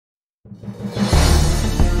What's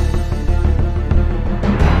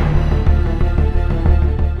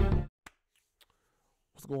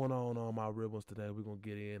going on, all my real ones? Today we're gonna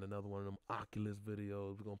get in another one of them Oculus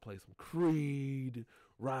videos. We're gonna play some Creed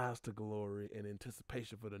Rise to Glory in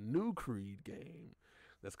anticipation for the new Creed game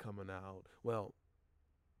that's coming out. Well,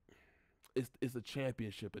 it's a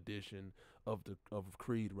championship edition of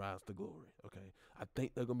Creed Rise to Glory. Okay, I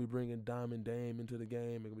think they're gonna be bringing Diamond Dame into the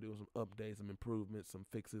game. They're gonna be doing some updates, some improvements, some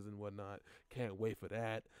fixes and whatnot. Can't wait for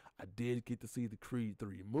that. I did get to see the Creed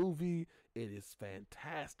 3 movie. It is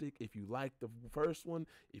fantastic. If you like the first one,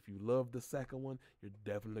 if you love the second one, you're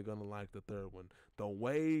definitely gonna like the third one. The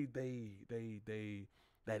way they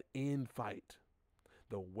that end fight,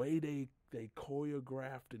 the way they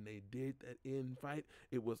choreographed and they did that end fight,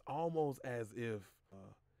 it was almost as if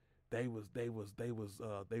they was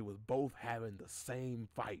both having the same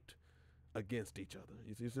fight against each other.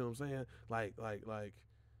 You see what I'm saying? Like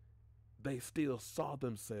they still saw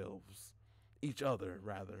themselves, each other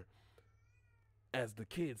rather, as the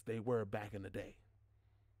kids they were back in the day.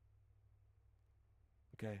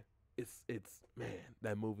 Okay, it's man,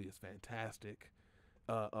 that movie is fantastic.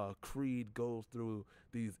 Creed goes through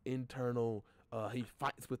these internal. He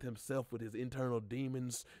fights with himself, with his internal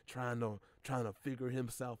demons, trying to figure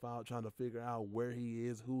himself out, trying to figure out where he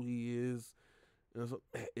is, who he is. And so,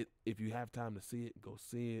 if you have time to see it, go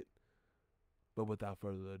see it. But without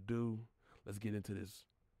further ado, let's get into this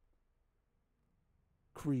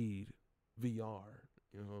Creed VR.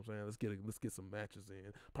 You know what I'm saying? Let's get some matches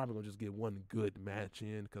in. Probably gonna just get one good match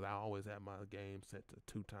in because I always have my game set to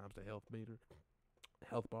 2 times the health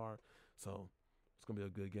bar. So it's gonna be a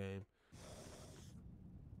good game.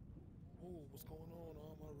 Oh, what's going on,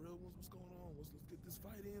 all my real ones? What's going on? Let's get this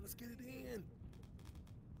fight in. Let's get it in.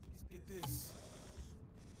 Let's get this.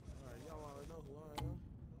 All right, y'all already know who I am.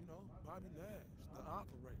 You know, Bobby Nash, the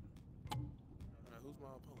operator. All right, who's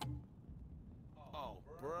my opponent? Oh,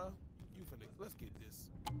 bruh, let's get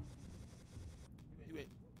this.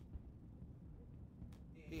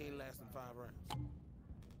 He ain't lasting 5 rounds.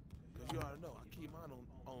 Cause you already know I keep mine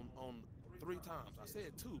on 3 times. I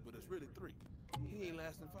said 2, but it's really 3. He ain't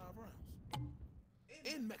lasting 5 rounds.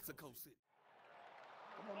 In Mexico City.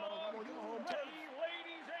 Come on, you home turf. Ready,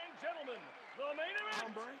 ladies and gentlemen, the main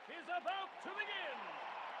event is about to begin.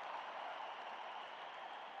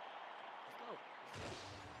 Let's go.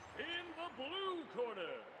 In the blue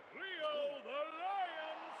corner, Leo the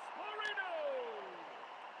Lion Sporino.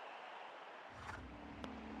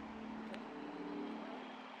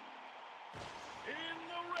 In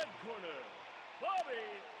the red corner, Bobby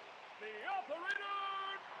the Operator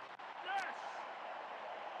Nash.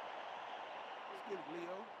 Let's get it,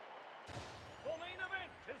 Leo. The main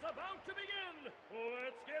event is about to begin.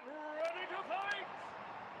 Let's get ready to fight.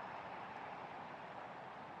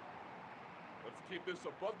 Let's keep this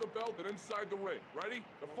above the belt and inside the ring. Ready?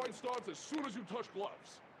 The fight starts as soon as you touch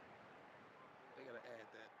gloves. They gotta add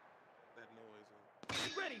that noise on.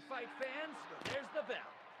 Get ready, fight fans. There's the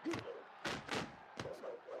bell.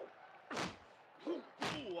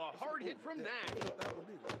 Ooh, a hard hit from Nash. That one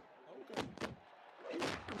did it. Okay.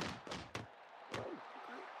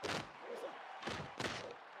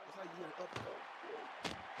 That's how you get it up.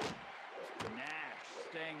 Nash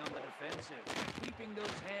staying on the defensive, keeping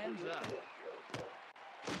those hands up.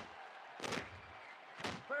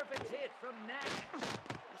 Perfect hit from Nash.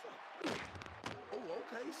 Oh,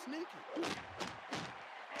 okay, sneaky.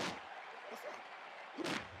 What's up?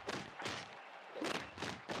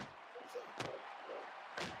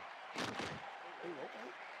 Oh, okay.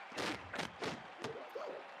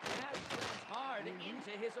 Nash runs hard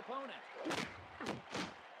into his opponent.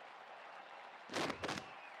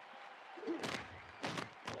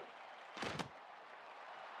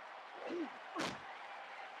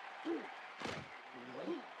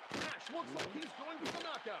 Nash looks like he's going for the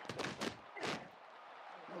knockout.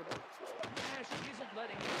 Nash isn't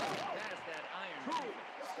letting him pass that iron.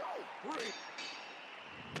 2, 3.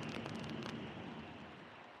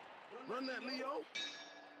 Run that, Leo.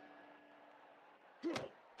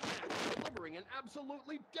 Delivering an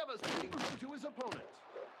absolutely devastating blow to his opponent.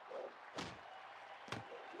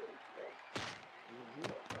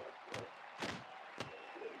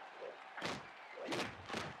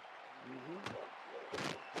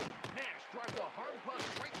 Nash drives a hard punch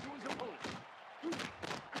right to his opponent.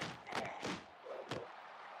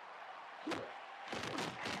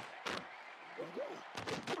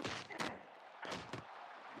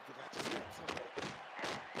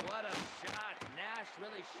 What a shot. Nash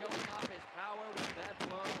really showing off his power with that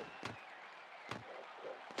blow.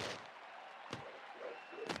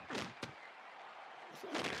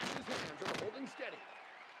 Nash's hands are holding steady.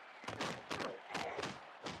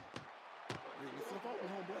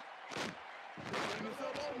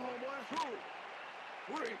 homeboy.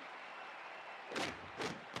 2, 3.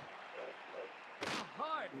 A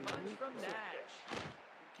hard punch from Nash.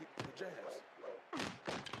 Keep the jabs.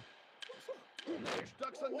 Nash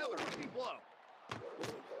ducks another heavy blow.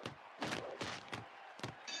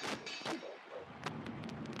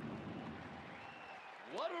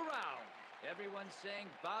 What a round. Everyone saying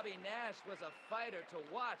Bobby Nash was a fighter to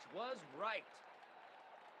watch was right.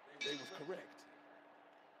 They was correct.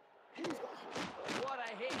 What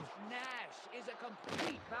I hate, Nash is a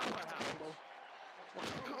complete powerhouse.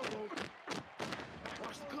 Watch the combo.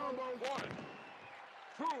 Watch the combo. 1,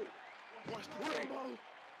 2, watch the combo.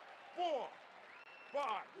 4, 5,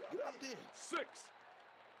 get out there. 6,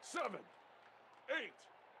 7, 8.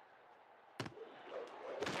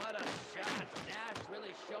 What a shot. Nash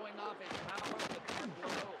really showing off his power with that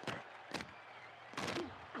blow.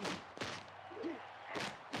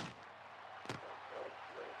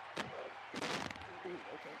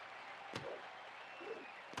 Okay.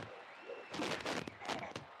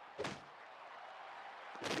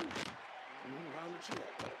 Round the chin.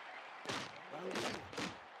 Round the chin.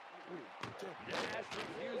 Nash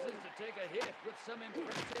refuses to take a hit with some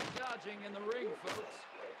impressive dodging in the ring, folks.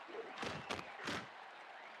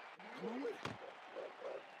 Come on with it.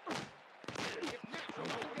 If Nash will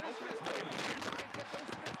get his fist in, he might get those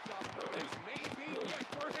fists off. This may be it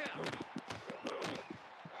for him.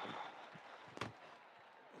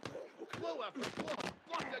 Blow after blow,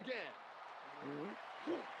 blocked again.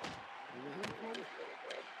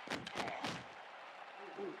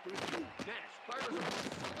 Nash fires a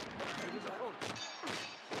to his opponent.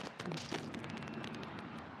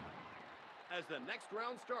 As the next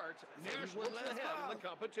round starts, Nash looks ahead in the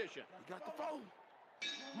competition. You got the phone.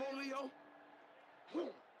 Come on, Leo.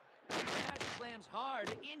 Nash slams hard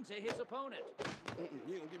into his opponent.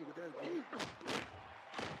 You ain't gonna give me that.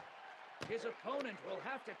 His opponent will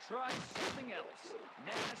have to try something else.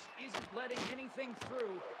 Nash isn't letting anything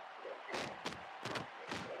through.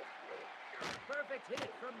 Perfect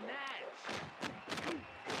hit from Nash.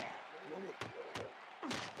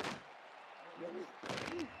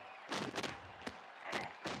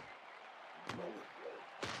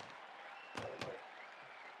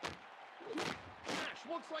 Nash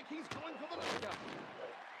looks like he's going for the knockout.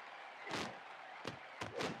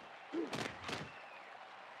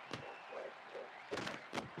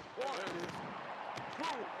 There it is. 2,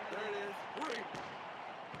 there it is. 3,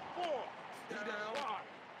 4. Stay down. 5.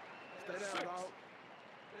 Stay down, 6. dog.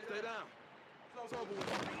 Stay down. It's over with.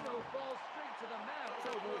 Reno falls straight to the mat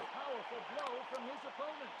with a powerful blow from his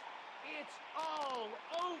opponent. It's all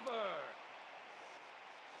over.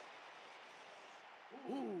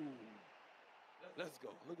 Ooh. Let's go.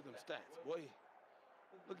 Look at them stats, boy.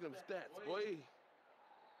 Look at them stats, boy.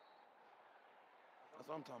 That's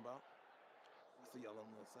what I'm talking about. I see y'all on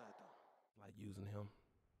the other side though. Like using him.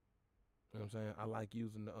 You know what I'm saying? I like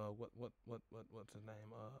using the what's his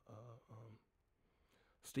name?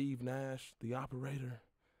 Steve Nash, the operator.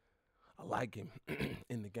 I like him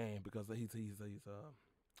in the game because he's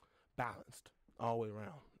balanced all the way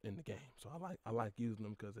around in the game. So I like using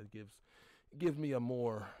him because it gives me a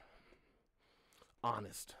more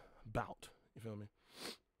honest bout. You feel me?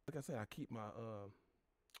 Like I said, I keep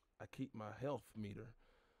my health meter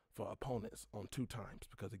for opponents on 2 times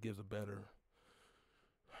because it gives a better.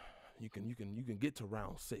 You can get to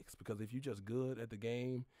round 6 because if you're just good at the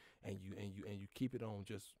game and you keep it on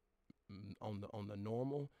just on the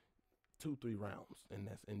normal 2-3 rounds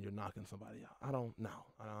and you're knocking somebody out. I don't know.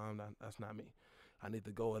 That's not me. I need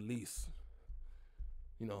to go at least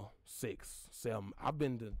 6, 7. I've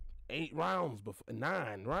been to 8 rounds before,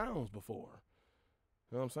 9 rounds before.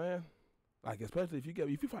 You know what I'm saying? Like especially if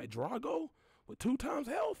you fight Drago with 2 times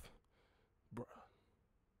health, bruh,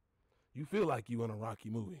 you feel like you in a Rocky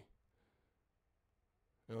movie.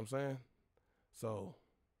 You know what I'm saying? So,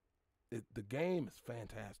 the game is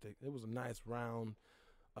fantastic. It was a nice round.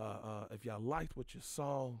 If y'all liked what you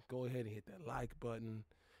saw, go ahead and hit that like button.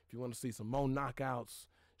 If you want to see some more knockouts,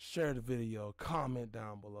 share the video, comment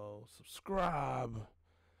down below, subscribe,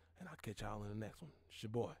 and I'll catch y'all in the next one. It's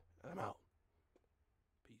your boy, and I'm out.